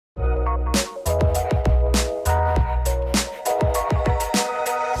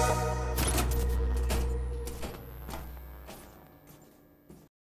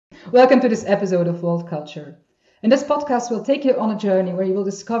Welcome to this episode of World Culture. In this podcast, we'll take you on a journey where you will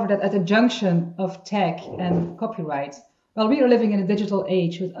discover that at the junction of tech and copyright, while we are living in a digital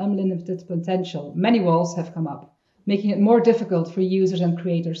age with unlimited potential, many walls have come up, making it more difficult for users and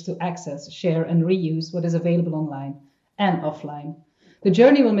creators to access, share, and reuse what is available online and offline. The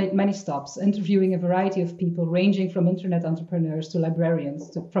journey will make many stops, interviewing a variety of people ranging from internet entrepreneurs to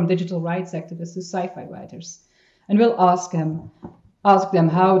librarians, from digital rights activists to sci-fi writers. And we'll ask them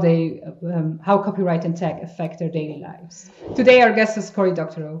how copyright and tech affect their daily lives. Today, our guest is Cory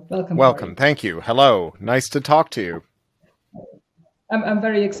Doctorow. Welcome. Welcome. Cory. Thank you. Hello. Nice to talk to you. I'm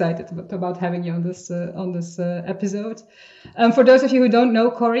very excited about having you on this episode. For those of you who don't know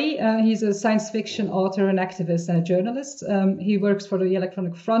Cory, he's a science fiction author, an activist, and a journalist. He works for the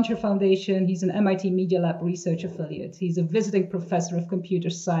Electronic Frontier Foundation. He's an MIT Media Lab research affiliate. He's a visiting professor of computer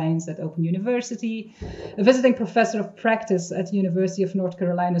science at Open University, a visiting professor of practice at the University of North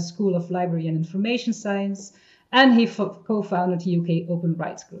Carolina School of Library and Information Science, and he co-founded the UK Open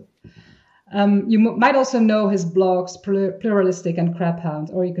Rights Group. You might also know his blogs, Pluralistic and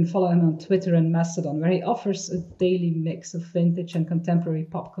Crabhound, or you can follow him on Twitter and Mastodon, where he offers a daily mix of vintage and contemporary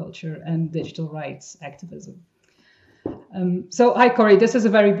pop culture and digital rights activism. So, hi, Cory. This is a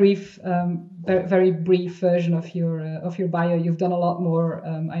very brief version of your bio. You've done a lot more.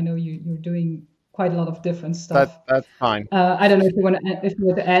 I know you're doing quite a lot of different stuff. That's fine. I don't know if you want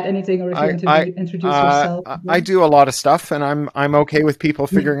to add anything, or if you want to introduce yourself. I do a lot of stuff, and I'm okay with people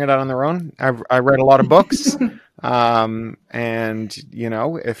figuring it out on their own. I read a lot of books, and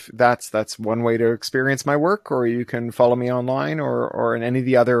if that's one way to experience my work, or you can follow me online or in any of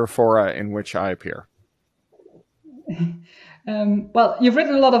the other fora in which I appear. Well, you've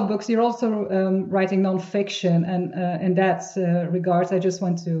written a lot of books. You're also writing nonfiction, and in that regard, I just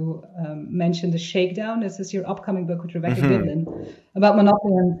want to mention The Shakedown. This is your upcoming book with Rebecca Giblin about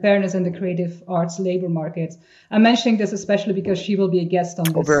monopoly and fairness in the creative arts labor market. I'm mentioning this especially because she will be a guest on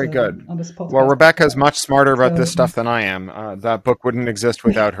this. Oh, very good. On this podcast. Well, Rebecca's much smarter about this stuff than I am. That book wouldn't exist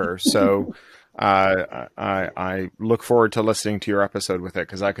without her. So I look forward to listening to your episode with it,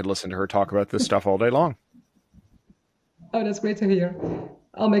 because I could listen to her talk about this stuff all day long. Oh, that's great to hear.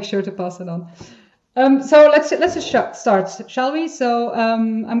 I'll make sure to pass it on. So let's just start, shall we? So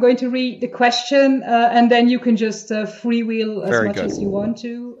I'm going to read the question, and then you can just freewheel as much as you want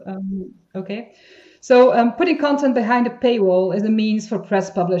to. Okay. So putting content behind a paywall is a means for press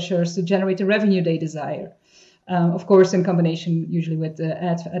publishers to generate the revenue they desire. Of course, in combination usually with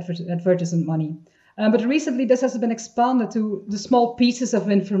advertisement money. But recently, this has been expanded to the small pieces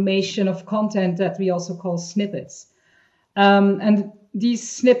of information, of content that we also call snippets. And these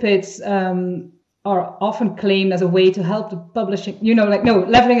snippets are often claimed as a way to help the publishing,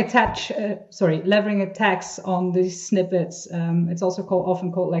 leveling a tax on these snippets. It's also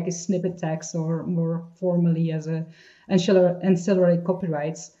often called like a snippet tax, or more formally as a ancillary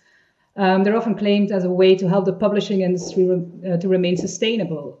copyrights. They're often claimed as a way to help the publishing industry to remain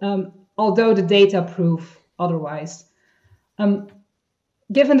sustainable, although the data prove otherwise.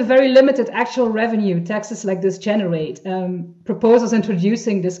 Given the very limited actual revenue taxes like this generate, proposals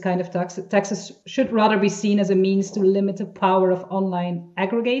introducing this kind of taxes should rather be seen as a means to limit the power of online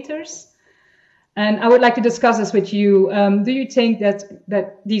aggregators. And I would like to discuss this with you. Do you think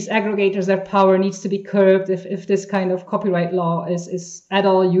that these aggregators, their power needs to be curbed if this kind of copyright law is at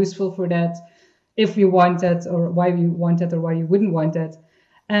all useful for that, if we want it, or why we want it, or why you wouldn't want it?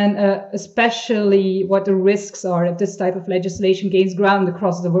 And especially what the risks are if this type of legislation gains ground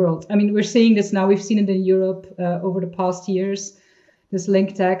across the world. I mean, we're seeing this now. We've seen it in Europe over the past years. This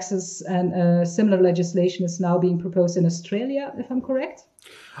link taxes and similar legislation is now being proposed in Australia, if I'm correct.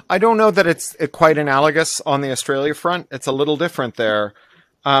 I don't know that it's quite analogous on the Australia front. It's a little different there.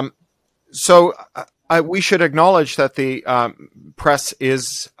 So we should acknowledge that the press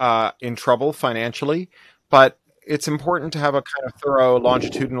is in trouble financially, but it's important to have a kind of thorough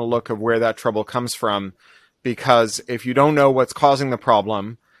longitudinal look of where that trouble comes from, because if you don't know what's causing the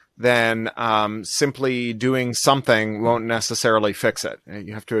problem, then simply doing something won't necessarily fix it.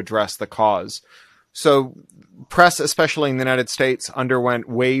 You have to address the cause. So press, especially in the United States, underwent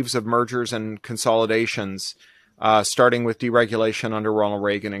waves of mergers and consolidations, starting with deregulation under Ronald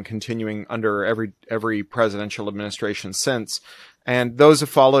Reagan and continuing under every presidential administration since. And those have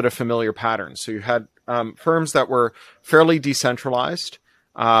followed a familiar pattern. So you had firms that were fairly decentralized,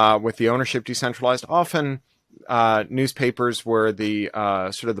 with the ownership decentralized. Often newspapers were the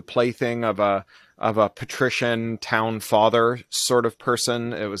sort of the plaything of a patrician town father sort of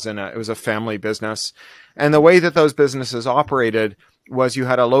person. It was a family business. And the way that those businesses operated was you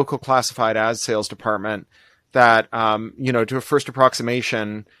had a local classified ads sales department that, to a first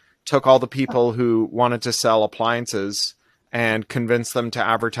approximation, took all the people who wanted to sell appliances and convinced them to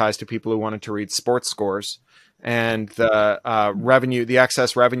advertise to people who wanted to read sports scores. And the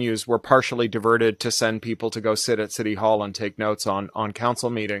excess revenues were partially diverted to send people to go sit at City Hall and take notes on council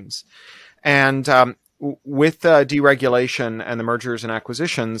meetings. And with the deregulation and the mergers and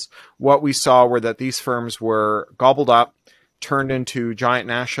acquisitions, what we saw were that these firms were gobbled up, turned into giant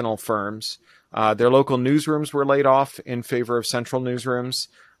national firms. Their local newsrooms were laid off in favor of central newsrooms.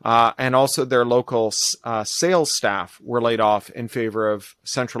 And also their local sales staff were laid off in favor of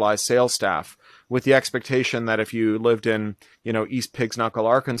centralized sales staff, with the expectation that if you lived in, East Pigs Knuckle,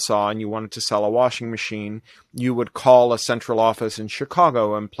 Arkansas, and you wanted to sell a washing machine, you would call a central office in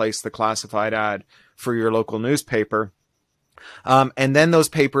Chicago and place the classified ad for your local newspaper. And then those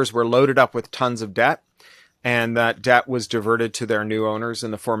papers were loaded up with tons of debt, and that debt was diverted to their new owners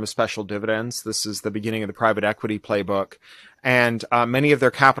in the form of special dividends. This is the beginning of the private equity playbook. And many of their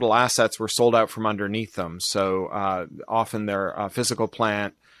capital assets were sold out from underneath them. So often their physical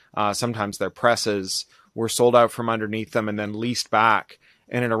plant, sometimes their presses, were sold out from underneath them and then leased back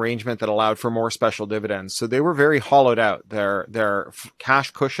in an arrangement that allowed for more special dividends. So they were very hollowed out. Their cash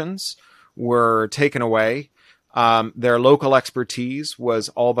cushions were taken away. Their local expertise was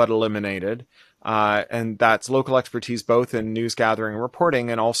all but eliminated. And that's local expertise both in news gathering and reporting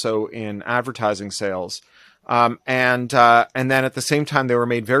and also in advertising sales. And then at the same time, they were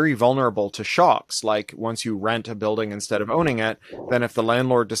made very vulnerable to shocks. Like once you rent a building instead of owning it, then if the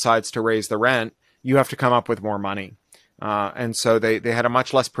landlord decides to raise the rent, you have to come up with more money. And so they had a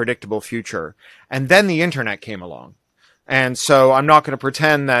much less predictable future. And then the internet came along. And so I'm not going to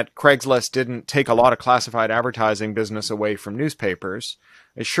pretend that Craigslist didn't take a lot of classified advertising business away from newspapers.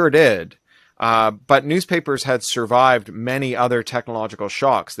 It sure did. But newspapers had survived many other technological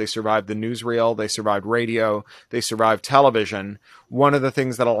shocks. They survived the newsreel, they survived radio, they survived television. One of the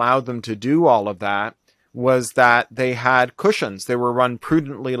things that allowed them to do all of that was that they had cushions. They were run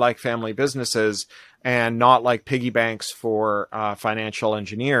prudently like family businesses and not like piggy banks for financial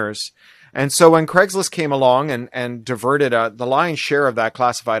engineers. And so when Craigslist came along and diverted the lion's share of that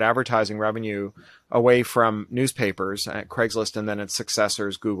classified advertising revenue away from newspapers at Craigslist and then its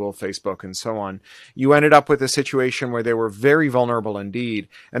successors, Google, Facebook, and so on, you ended up with a situation where they were very vulnerable indeed.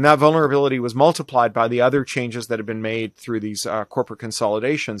 And that vulnerability was multiplied by the other changes that have been made through these corporate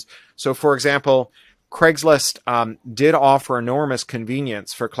consolidations. So, for example, Craigslist did offer enormous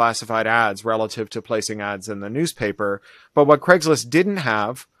convenience for classified ads relative to placing ads in the newspaper. But what Craigslist didn't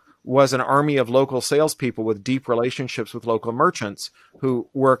have was an army of local salespeople with deep relationships with local merchants who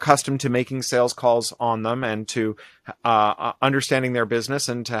were accustomed to making sales calls on them and to understanding their business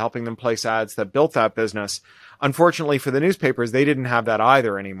and to helping them place ads that built that business. Unfortunately for the newspapers, they didn't have that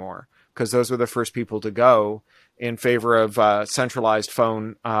either anymore because those were the first people to go in favor of centralized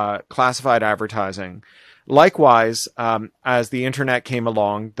phone classified advertising. Likewise, as the internet came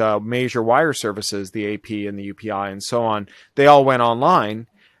along, the major wire services, the AP and the UPI and so on, they all went online.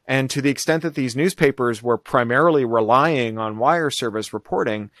 And to the extent that these newspapers were primarily relying on wire service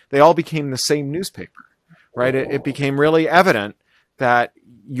reporting, they all became the same newspaper, right? It became really evident that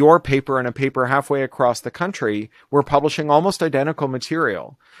your paper and a paper halfway across the country were publishing almost identical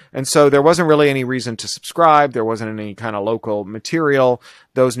material. And so there wasn't really any reason to subscribe. There wasn't any kind of local material.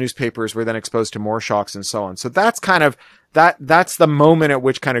 Those newspapers were then exposed to more shocks and so on. So that's kind of, that's the moment at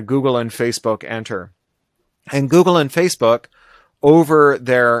which kind of Google and Facebook enter. And Google and Facebook, over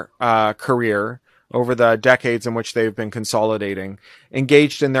their career, over the decades in which they've been consolidating,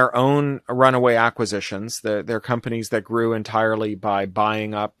 engaged in their own runaway acquisitions. They're companies that grew entirely by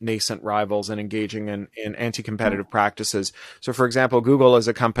buying up nascent rivals and engaging in anti-competitive practices. So, for example, Google is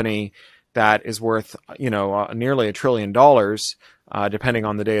a company that is worth, nearly $1 trillion, depending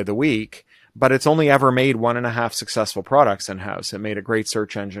on the day of the week. But it's only ever made 1.5 successful products in-house. It made a great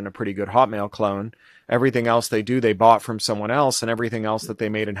search engine, a pretty good Hotmail clone. Everything else they do, they bought from someone else, and everything else that they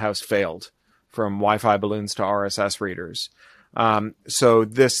made in-house failed, from Wi-Fi balloons to RSS readers. So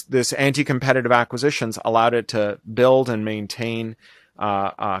this anti-competitive acquisitions allowed it to build and maintain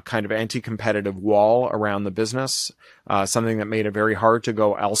a kind of anti-competitive wall around the business, something that made it very hard to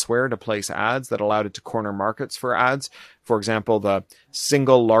go elsewhere to place ads, that allowed it to corner markets for ads. For example, the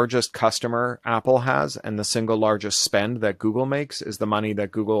single largest customer Apple has and the single largest spend that Google makes is the money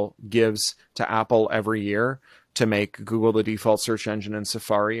that Google gives to Apple every year to make Google the default search engine in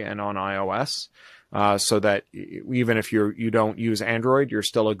Safari and on iOS. So that even if you don't use Android, you're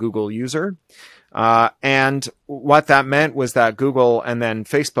still a Google user. And what that meant was that Google and then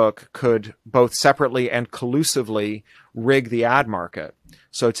Facebook could both separately and collusively rig the ad market.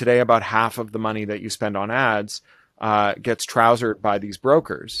 So today, about half of the money that you spend on ads gets trousered by these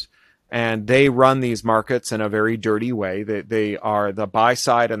brokers. And they run these markets in a very dirty way. They are the buy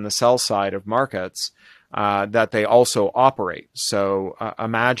side and the sell side of markets that they also operate. So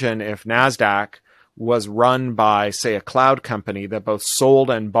imagine if NASDAQ was run by, say, a cloud company that both sold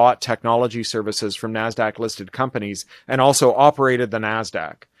and bought technology services from NASDAQ-listed companies and also operated the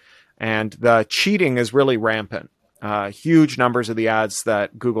NASDAQ. And the cheating is really rampant. Huge numbers of the ads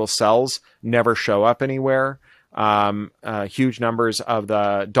that Google sells never show up anywhere. Huge numbers of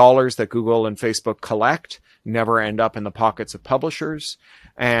the dollars that Google and Facebook collect never end up in the pockets of publishers.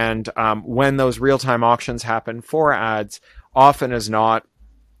 And when those real-time auctions happen for ads, often as not,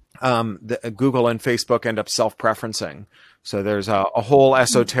 Google and Facebook end up self-preferencing. So there's a whole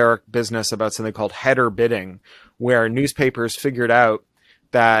esoteric business about something called header bidding, where newspapers figured out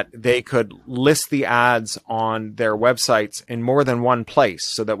that they could list the ads on their websites in more than one place,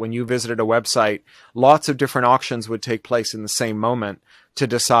 so that when you visited a website, lots of different auctions would take place in the same moment to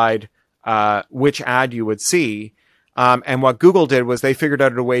decide which ad you would see. And what Google did was they figured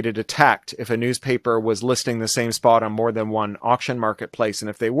out a way to detect if a newspaper was listing the same spot on more than one auction marketplace. And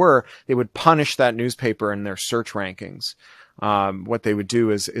if they were, they would punish that newspaper in their search rankings. What they would do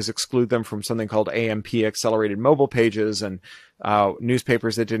is exclude them from something called AMP, accelerated mobile pages, and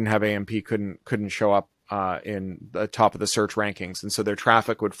newspapers that didn't have AMP couldn't show up in the top of the search rankings, and so their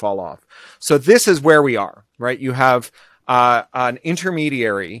traffic would fall off. So this is where we are, right? You have an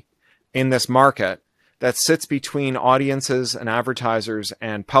intermediary in this market that sits between audiences and advertisers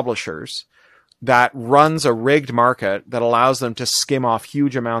and publishers that runs a rigged market that allows them to skim off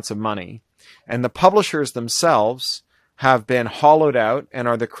huge amounts of money. And the publishers themselves have been hollowed out and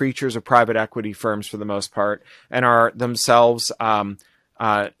are the creatures of private equity firms for the most part, and are themselves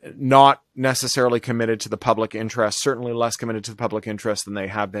not necessarily committed to the public interest, certainly less committed to the public interest than they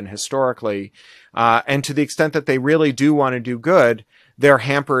have been historically. And to the extent that they really do want to do good, they're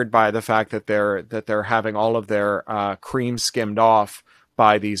hampered by the fact that they're having all of their cream skimmed off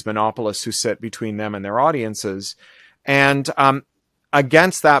by these monopolists who sit between them and their audiences. And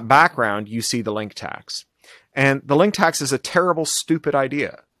against that background, you see the link tax. And the link tax is a terrible, stupid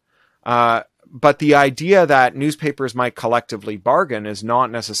idea. But the idea that newspapers might collectively bargain is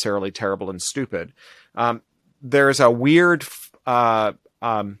not necessarily terrible and stupid. There's a weird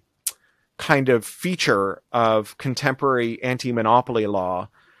kind of feature of contemporary anti-monopoly law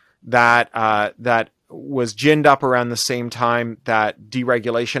that was ginned up around the same time that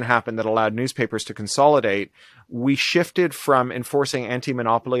deregulation happened that allowed newspapers to consolidate. We shifted from enforcing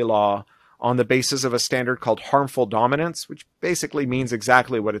anti-monopoly law on the basis of a standard called harmful dominance, which basically means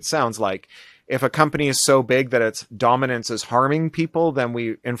exactly what it sounds like. If a company is so big that its dominance is harming people, then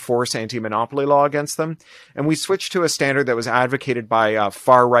we enforce anti-monopoly law against them. And we switched to a standard that was advocated by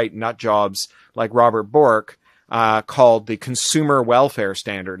far-right nut jobs like Robert Bork, called the Consumer Welfare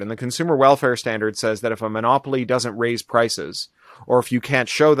Standard. And the Consumer Welfare Standard says that if a monopoly doesn't raise prices, or if you can't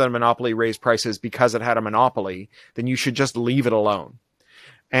show that a monopoly raised prices because it had a monopoly, then you should just leave it alone.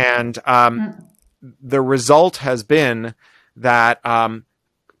 And the result has been that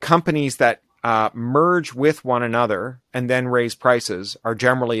companies that merge with one another and then raise prices are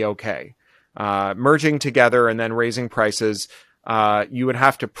generally okay. Merging together and then raising prices, you would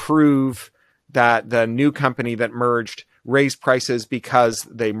have to prove that the new company that merged raised prices because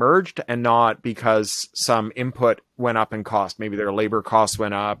they merged and not because some input went up in cost. Maybe their labor costs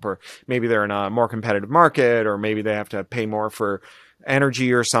went up, or maybe they're in a more competitive market, or maybe they have to pay more for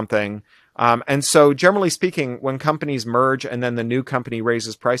energy or something. And so generally speaking, when companies merge and then the new company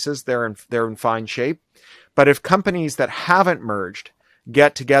raises prices, they're in fine shape. But if companies that haven't merged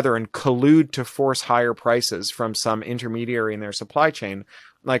get together and collude to force higher prices from some intermediary in their supply chain,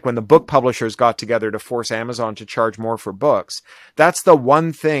 like when the book publishers got together to force Amazon to charge more for books, that's the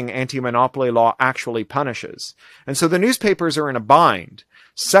one thing anti-monopoly law actually punishes. And so the newspapers are in a bind.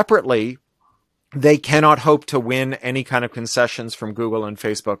 Separately, they cannot hope to win any kind of concessions from Google and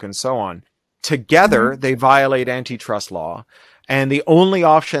Facebook and so on. Together, they violate antitrust law. And the only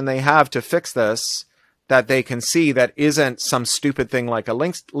option they have to fix this that they can see that isn't some stupid thing like a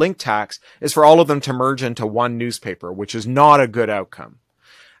link tax is for all of them to merge into one newspaper, which is not a good outcome.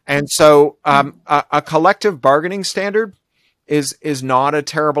 And so a collective bargaining standard is not a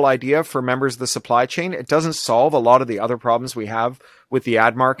terrible idea for members of the supply chain. It doesn't solve a lot of the other problems we have with the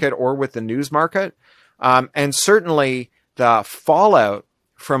ad market or with the news market. And certainly the fallout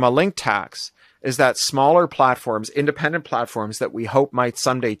from a link tax is that smaller platforms, independent platforms that we hope might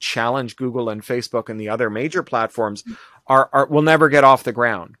someday challenge Google and Facebook and the other major platforms will never get off the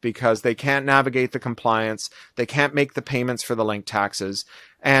ground because they can't navigate the compliance. They can't make the payments for the link taxes.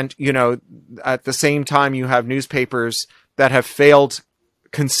 And, you know, at the same time, you have newspapers that have failed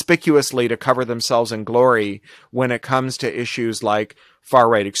conspicuously to cover themselves in glory when it comes to issues like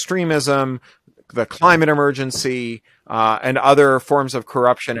far-right extremism, the climate emergency, and other forms of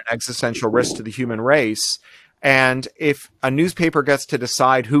corruption and existential risk to the human race. And if a newspaper gets to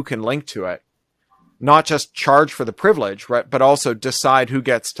decide who can link to it, not just charge for the privilege, right, but also decide who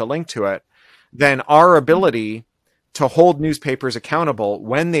gets to link to it, then our ability to hold newspapers accountable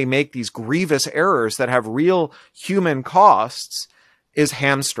when they make these grievous errors that have real human costs is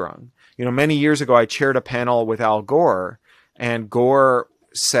hamstrung. You know, many years ago, I chaired a panel with Al Gore, and Gore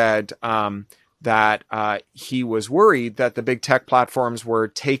said that he was worried that the big tech platforms were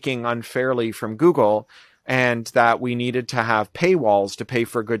taking unfairly from Google, and that we needed to have paywalls to pay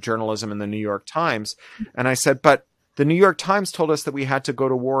for good journalism in the New York Times. And I said, but the New York Times told us that we had to go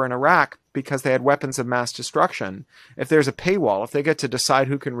to war in Iraq because they had weapons of mass destruction. If there's a paywall, if they get to decide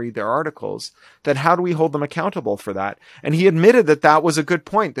who can read their articles, then how do we hold them accountable for that? And he admitted that that was a good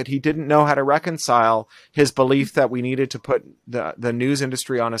point, that he didn't know how to reconcile his belief that we needed to put the news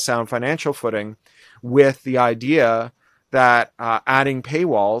industry on a sound financial footing with the idea that adding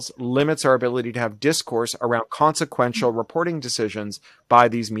paywalls limits our ability to have discourse around consequential reporting decisions by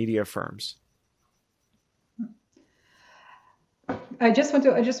these media firms. I just want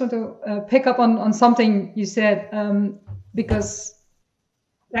to pick up on something you said, because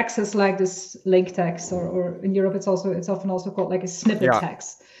access like this link text, or in Europe it's often also called like a snippet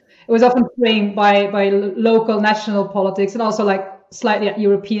text. It was often framed by local national politics and also like slightly at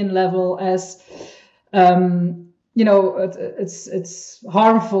European level as it's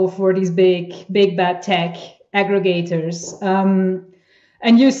harmful for these big bad tech aggregators.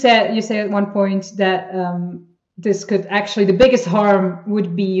 And you said at one point that this could actually, the biggest harm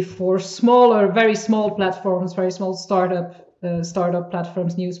would be for smaller, very small platforms, very small startup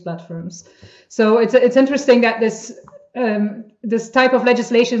platforms, news platforms. So it's interesting that this type of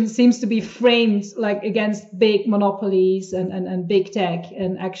legislation seems to be framed like against big monopolies and big tech,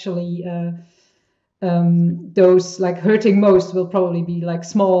 and actually those like hurting most will probably be like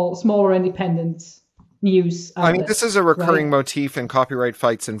smaller independent news outlets. I mean, this is a recurring motif in copyright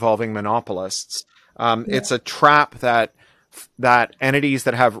fights involving monopolists. It's a trap that entities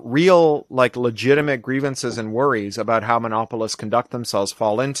that have real, like, legitimate grievances and worries about how monopolists conduct themselves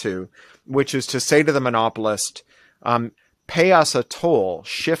fall into, which is to say to the monopolist, pay us a toll,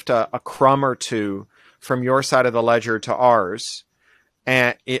 shift a crumb or two from your side of the ledger to ours,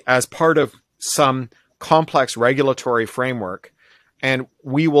 and as part of some complex regulatory framework, and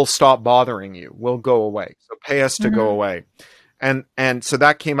we will stop bothering you. We'll go away. So pay us to go away. And so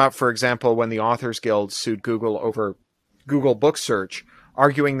that came up, for example, when the Authors Guild sued Google over Google Book Search,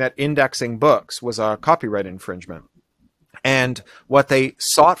 arguing that indexing books was a copyright infringement. And what they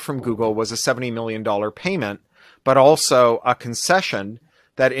sought from Google was a $70 million payment, but also a concession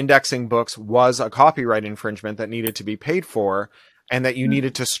that indexing books was a copyright infringement that needed to be paid for, and that you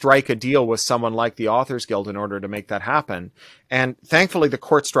needed to strike a deal with someone like the Authors Guild in order to make that happen. And thankfully, the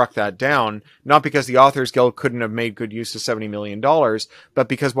court struck that down, not because the Authors Guild couldn't have made good use of $70 million, but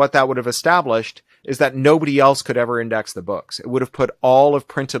because what that would have established is that nobody else could ever index the books. It would have put all of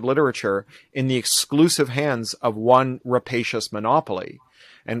printed literature in the exclusive hands of one rapacious monopoly.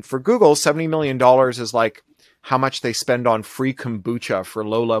 And for Google, $70 million is like how much they spend on free kombucha for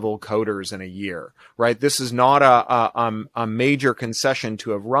low-level coders in a year, right? This is not a major concession to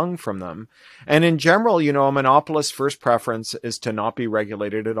have wrung from them. And in general, you know, a monopolist's first preference is to not be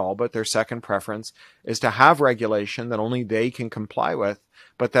regulated at all, but their second preference is to have regulation that only they can comply with,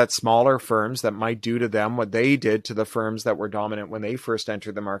 but that smaller firms that might do to them what they did to the firms that were dominant when they first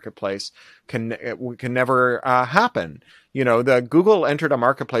entered the marketplace can never happen. You know, the Google entered a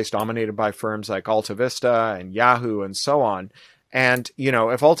marketplace dominated by firms like AltaVista and Yahoo and so on. And, you know,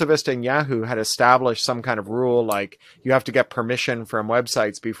 if AltaVista and Yahoo had established some kind of rule, like you have to get permission from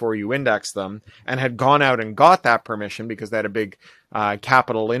websites before you index them, and had gone out and got that permission because they had a big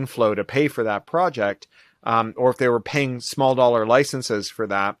capital inflow to pay for that project, or if they were paying small dollar licenses for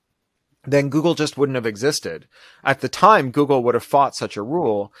that, then Google just wouldn't have existed. At the time, Google would have fought such a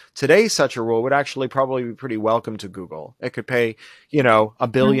rule. Today, such a rule would actually probably be pretty welcome to Google. It could pay, you know,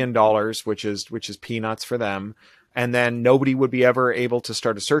 $1 billion, which is peanuts for them. And then nobody would be ever able to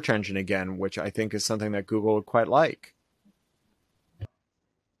start a search engine again, which I think is something that Google would quite like.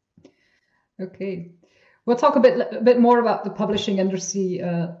 Okay. We'll talk a bit more about the publishing industry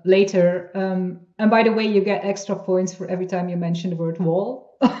later. And by the way, you get extra points for every time you mention the word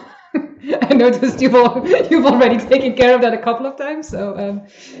wall. I noticed you've already taken care of that a couple of times, so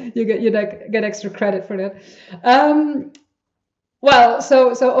you get extra credit for that. Well,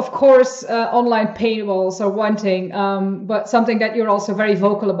 so of course, online paywalls are one thing, but something that you're also very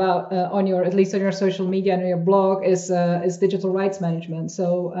vocal about on your, at least on your social media and on your blog, is digital rights management.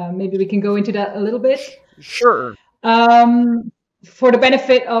 So maybe we can go into that a little bit. Sure. For the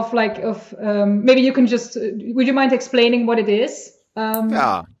benefit of maybe you can just would you mind explaining what it is?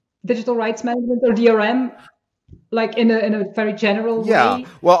 Yeah. Digital rights management or DRM, like in a very general Yeah. way.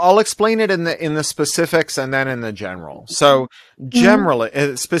 Well, I'll explain it in the specifics and then in the general. So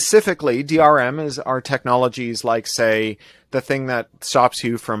generally, specifically, DRM is our technologies like, say, the thing that stops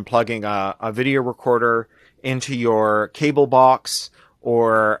you from plugging a video recorder into your cable box,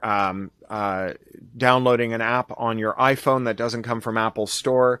 or downloading an app on your iPhone that doesn't come from Apple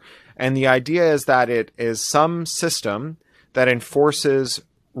Store. And the idea is that it is some system that enforces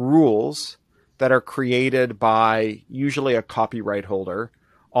rules that are created by usually a copyright holder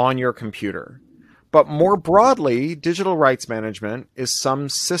on your computer. But more broadly, digital rights management is some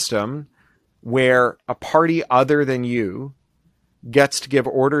system where a party other than you gets to give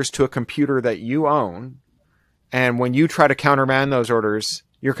orders to a computer that you own. And when you try to countermand those orders,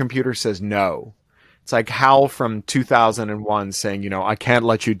 your computer says no. It's like Hal from 2001 saying, I can't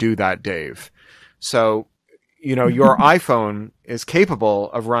let you do that, Dave. So, your iPhone is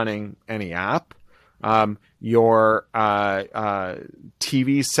capable of running any app. Your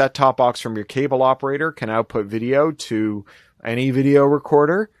TV set-top box from your cable operator can output video to any video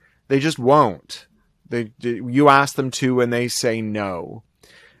recorder. They just won't. You ask them to and they say no.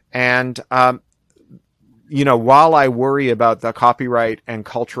 And, while I worry about the copyright and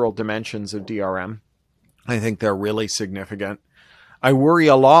cultural dimensions of DRM, I think they're really significant. I worry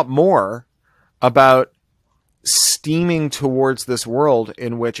a lot more about steaming towards this world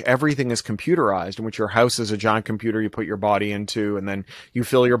in which everything is computerized, in which your house is a giant computer you put your body into, and then you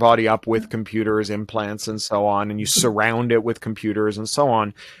fill your body up with computers, implants, and so on, and you surround it with computers and so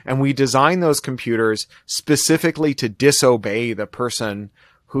on. And we design those computers specifically to disobey the person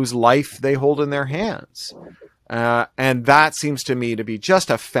whose life they hold in their hands. And that seems to me to be just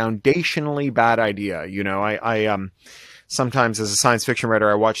a foundationally bad idea. I sometimes as a science fiction writer,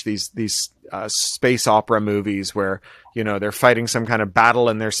 I watch these space opera movies where, they're fighting some kind of battle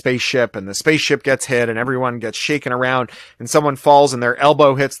in their spaceship, and the spaceship gets hit and everyone gets shaken around and someone falls and their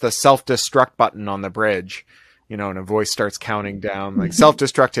elbow hits the self-destruct button on the bridge, and a voice starts counting down like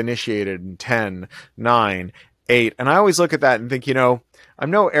self-destruct initiated in 10, 9, 8. And I always look at that and think, I'm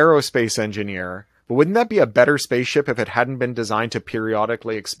no aerospace engineer, but wouldn't that be a better spaceship if it hadn't been designed to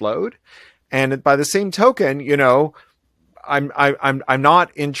periodically explode? And by the same token, I'm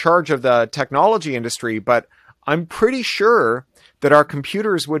not in charge of the technology industry, but I'm pretty sure that our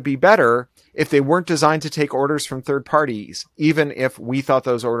computers would be better if they weren't designed to take orders from third parties, even if we thought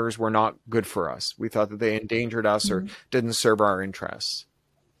those orders were not good for us. We thought that they endangered us or didn't serve our interests.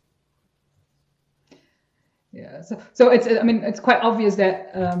 Yeah, so it's quite obvious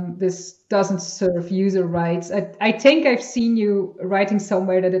that this doesn't serve user rights. I think I've seen you writing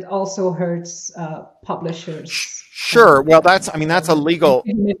somewhere that it also hurts publishers. Sure. Well, that's a legal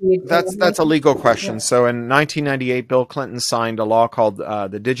question. Yeah. So in 1998, Bill Clinton signed a law called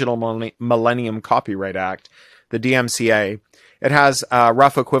the Digital Millennium Copyright Act, the DMCA. It has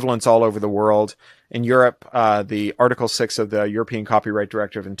rough equivalents all over the world. In Europe, the Article 6 of the European Copyright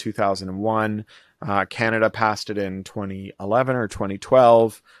Directive in 2001. Canada passed it in 2011 or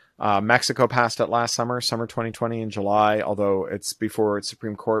 2012. Mexico passed it last summer 2020 in July, although it's before its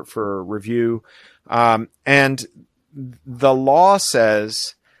Supreme Court for review. And the law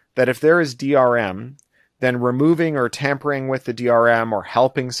says that if there is DRM, then removing or tampering with the DRM or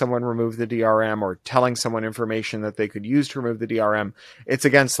helping someone remove the DRM or telling someone information that they could use to remove the DRM, it's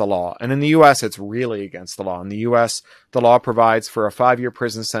against the law. And in the US, it's really against the law. In the US, the law provides for a 5-year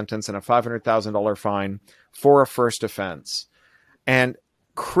prison sentence and a $500,000 fine for a first offense. And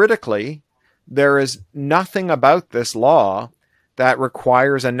critically, there is nothing about this law that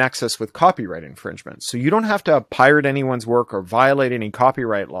requires a nexus with copyright infringement. So you don't have to pirate anyone's work or violate any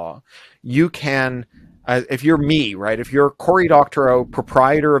copyright law. You can... if you're me, right? If you're Cory Doctorow,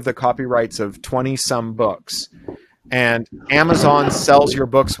 proprietor of the copyrights of 20-some books, and Amazon sells your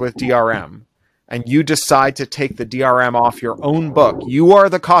books with DRM, and you decide to take the DRM off your own book, you are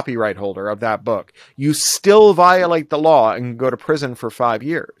the copyright holder of that book. You still violate the law and go to prison for 5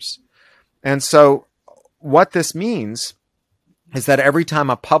 years. And so what this means is that every time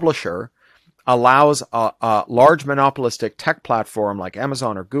a publisher allows a large monopolistic tech platform like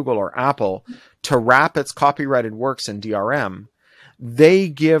Amazon or Google or Apple to wrap its copyrighted works in DRM, they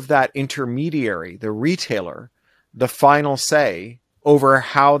give that intermediary, the retailer, the final say over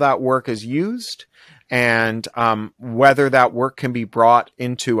how that work is used and whether that work can be brought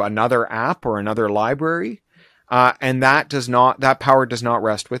into another app or another library. And that power does not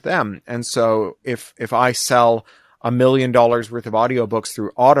rest with them. And so if I sell $1 million worth of audiobooks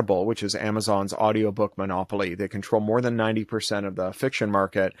through Audible, which is Amazon's audiobook monopoly, they control more than 90% of the fiction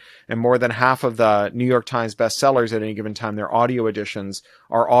market, and more than half of the New York Times bestsellers at any given time, their audio editions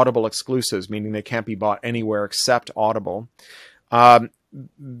are Audible exclusives, meaning they can't be bought anywhere except Audible.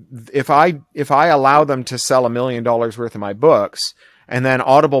 If I allow them to sell $1 million worth of my books, and then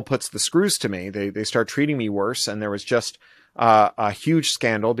Audible puts the screws to me, they start treating me worse. And there was just a huge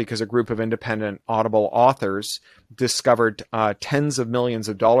scandal because a group of independent Audible authors discovered tens of millions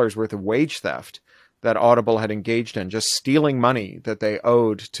of dollars worth of wage theft that Audible had engaged in, just stealing money that they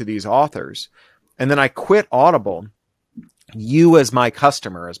owed to these authors. And then I quit Audible. You, as my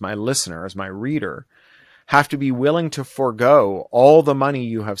customer, as my listener, as my reader, have to be willing to forego all the money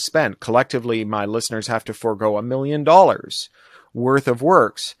you have spent. Collectively, my listeners have to forego $1 million worth of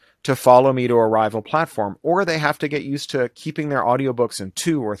works to follow me to a rival platform, or they have to get used to keeping their audiobooks in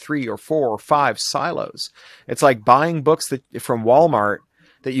 2 or 3 or 4 or 5 silos. It's like buying books from Walmart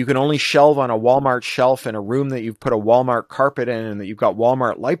that you can only shelve on a Walmart shelf in a room that you've put a Walmart carpet in and that you've got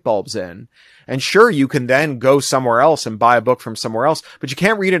Walmart light bulbs in. And sure, you can then go somewhere else and buy a book from somewhere else, but you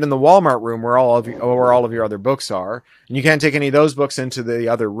can't read it in the Walmart room where all of your other books are. And you can't take any of those books into the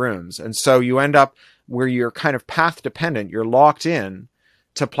other rooms. And so you end up where you're kind of path dependent. You're locked in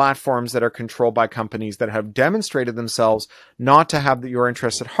to platforms that are controlled by companies that have demonstrated themselves not to have your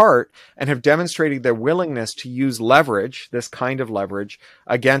interests at heart and have demonstrated their willingness to use leverage, this kind of leverage,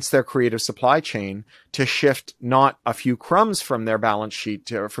 against their creative supply chain to shift not a few crumbs from their balance sheet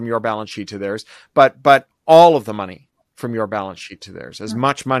from your balance sheet to theirs, but all of the money from your balance sheet to theirs, as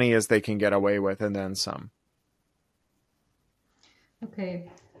much money as they can get away with and then some. Okay.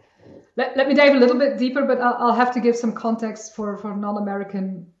 Let me dive a little bit deeper, but I'll have to give some context for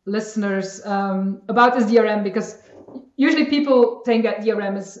non-American listeners about this DRM, because usually people think that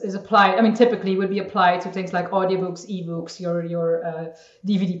DRM is applied. I mean, typically would be applied to things like audiobooks, ebooks, your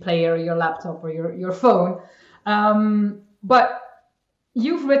DVD player, your laptop, or your phone. But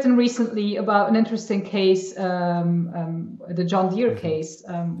you've written recently about an interesting case, the John Deere case,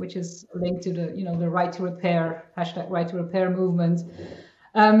 which is linked to the right to repair, #right to repair movement.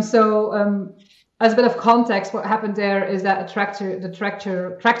 As a bit of context, what happened there is that the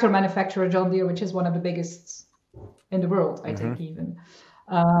tractor manufacturer John Deere, which is one of the biggest in the world, I think even,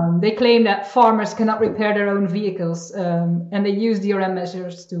 they claim that farmers cannot repair their own vehicles, and they use DRM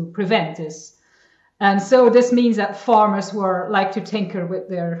measures to prevent this. And so this means that farmers who like to tinker with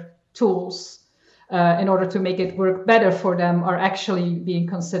their tools in order to make it work better for them are actually being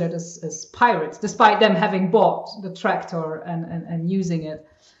considered as pirates, despite them having bought the tractor and using it.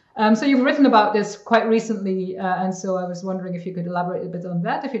 So you've written about this quite recently, and so I was wondering if you could elaborate a bit on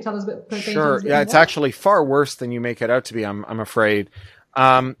that, if you tell us a bit. Sure. Yeah, it's actually far worse than you make it out to be, I'm afraid.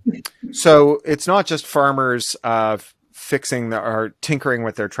 So it's not just farmers fixing or tinkering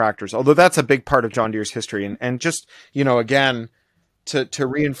with their tractors, although that's a big part of John Deere's history. And just, again, to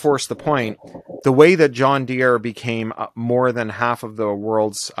reinforce the point, the way that John Deere became more than half of the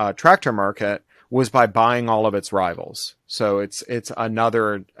world's tractor market was by buying all of its rivals. So it's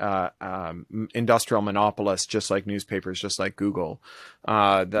another industrial monopolist, just like newspapers, just like Google.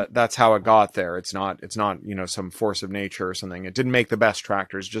 That's how it got there. It's not some force of nature or something. It didn't make the best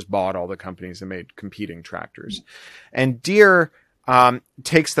tractors, just bought all the companies that made competing tractors. And Deere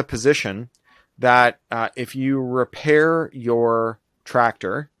takes the position that if you repair your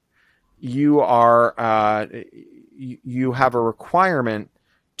tractor, you have a requirement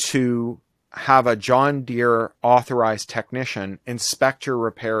to have a John Deere authorized technician inspect your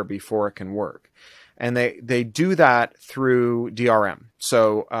repair before it can work. And they do that through DRM.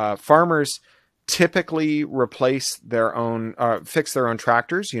 So farmers typically replace their own, fix their own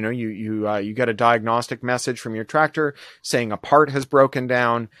tractors. You get a diagnostic message from your tractor saying a part has broken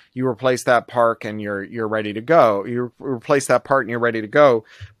down. You replace that part and you're ready to go. You replace that part and you're ready to go.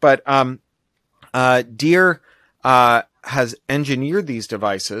 But Deere has engineered these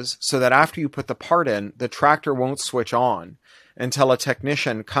devices so that after you put the part in, the tractor won't switch on until a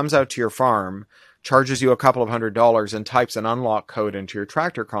technician comes out to your farm, charges you a couple of $100, and types an unlock code into your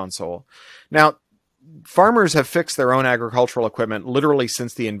tractor console. Now, farmers have fixed their own agricultural equipment literally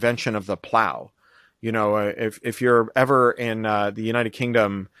since the invention of the plow. If you're ever in the United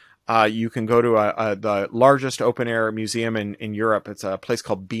Kingdom, you can go to the largest open air museum in Europe. It's a place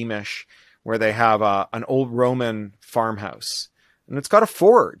called Beamish, where they have an old Roman farmhouse, and it's got a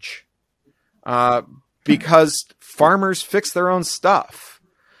forge because farmers fix their own stuff.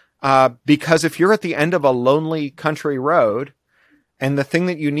 Because if you're at the end of a lonely country road and the thing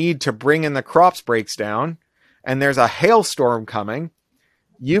that you need to bring in the crops breaks down and there's a hailstorm coming,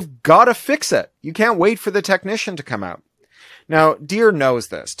 you've got to fix it. You can't wait for the technician to come out. Now, Deere knows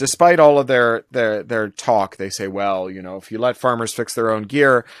this. Despite all of their talk, they say, well, if you let farmers fix their own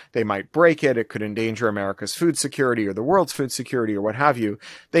gear, they might break it. It could endanger America's food security or the world's food security or what have you.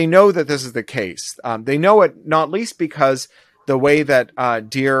 They know that this is the case. They know it not least because the way that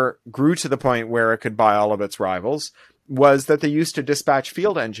Deere grew to the point where it could buy all of its rivals was that they used to dispatch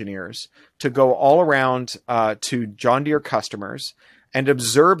field engineers to go all around to John Deere customers and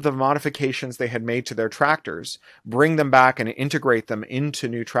observe the modifications they had made to their tractors, bring them back and integrate them into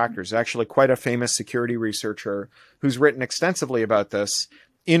new tractors. Actually, quite a famous security researcher who's written extensively about this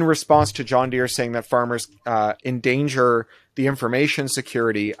in response to John Deere saying that farmers endanger the information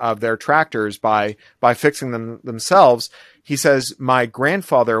security of their tractors by fixing them themselves. He says, my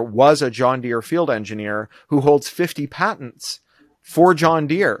grandfather was a John Deere field engineer who holds 50 patents for John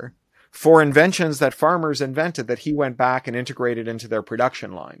Deere, for inventions that farmers invented that he went back and integrated into their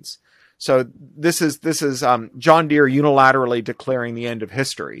production lines. So this is John Deere unilaterally declaring the end of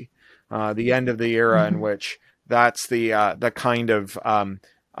history, the end of the era in which that's the kind of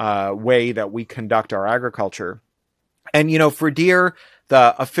way that we conduct our agriculture. And for Deere,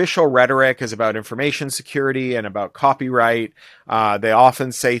 the official rhetoric is about information security and about copyright. They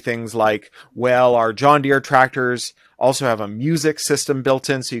often say things like, well, our John Deere tractors also have a music system built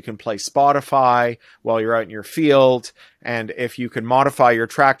in so you can play Spotify while you're out in your field. And if you could modify your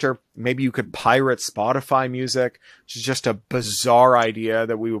tractor, maybe you could pirate Spotify music, which is just a bizarre idea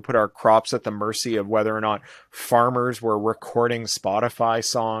that we would put our crops at the mercy of whether or not farmers were recording Spotify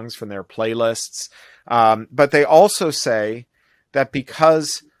songs from their playlists. But they also say that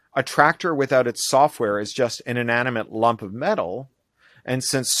because a tractor without its software is just an inanimate lump of metal, and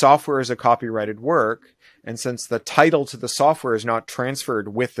since software is a copyrighted work, and since the title to the software is not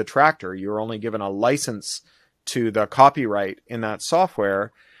transferred with the tractor, you're only given a license to the copyright in that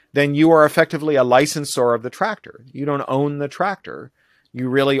software, then you are effectively a licensor of the tractor. You don't own the tractor. You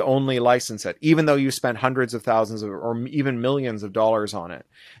really only license it, even though you spent hundreds of thousands or even millions of dollars on it.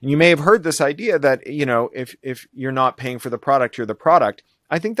 And you may have heard this idea that, if you're not paying for the product, you're the product.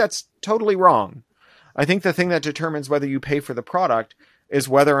 I think that's totally wrong. I think the thing that determines whether you pay for the product is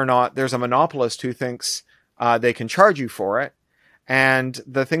whether or not there's a monopolist who thinks they can charge you for it. And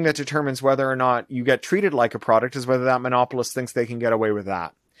the thing that determines whether or not you get treated like a product is whether that monopolist thinks they can get away with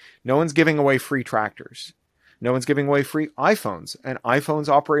that. No one's giving away free tractors. No one's giving away free iPhones. And iPhones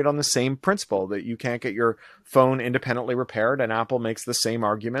operate on the same principle that you can't get your phone independently repaired. And Apple makes the same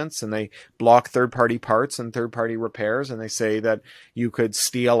arguments, and they block third-party parts and third-party repairs. And they say that you could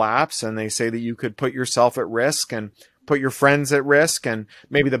steal apps, and they say that you could put yourself at risk and put your friends at risk, and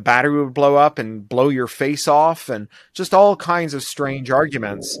maybe the battery would blow up and blow your face off, and just all kinds of strange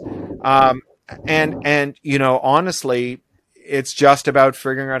arguments. Honestly, it's just about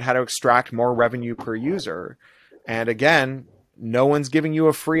figuring out how to extract more revenue per user. And again, no one's giving you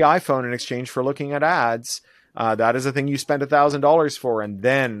a free iPhone in exchange for looking at ads. That is a thing you spend $1,000 for, and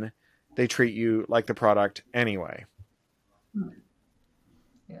then they treat you like the product anyway.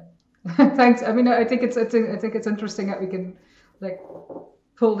 Yeah. Thanks. I mean, I think it's interesting that we can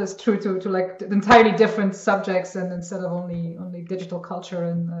pull this through to entirely different subjects, and instead of only digital culture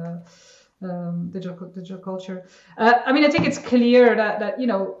and digital culture. I mean, I think it's clear that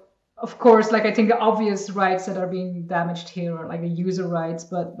of course, I think the obvious rights that are being damaged here are the user rights,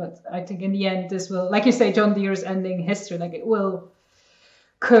 but I think in the end this will, like you say, John Deere is ending history. It will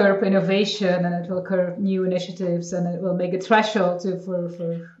curb innovation, and it will curb new initiatives, and it will make a threshold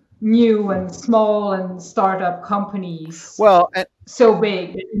for new and small and startup companies. Well, so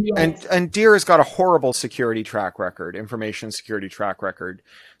big. And Deere has got a horrible security track record, information security track record.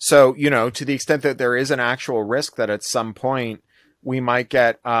 So, to the extent that there is an actual risk that at some point we might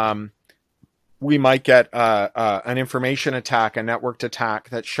get an information attack, a networked attack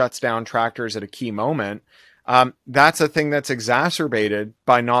that shuts down tractors at a key moment. That's a thing that's exacerbated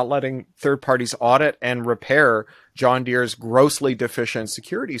by not letting third parties audit and repair John Deere's grossly deficient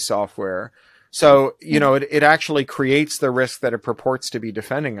security software. So, it actually creates the risk that it purports to be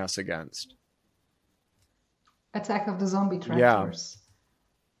defending us against. Attack of the zombie tractors. Yeah.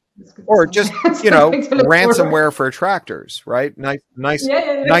 Or just, ransomware for tractors, right?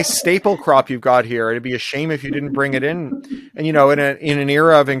 Nice staple crop you've got here. It'd be a shame if you didn't bring it in. And, in an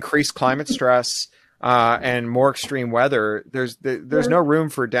era of increased climate stress and more extreme weather, there's no room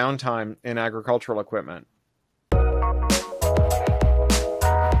for downtime in agricultural equipment.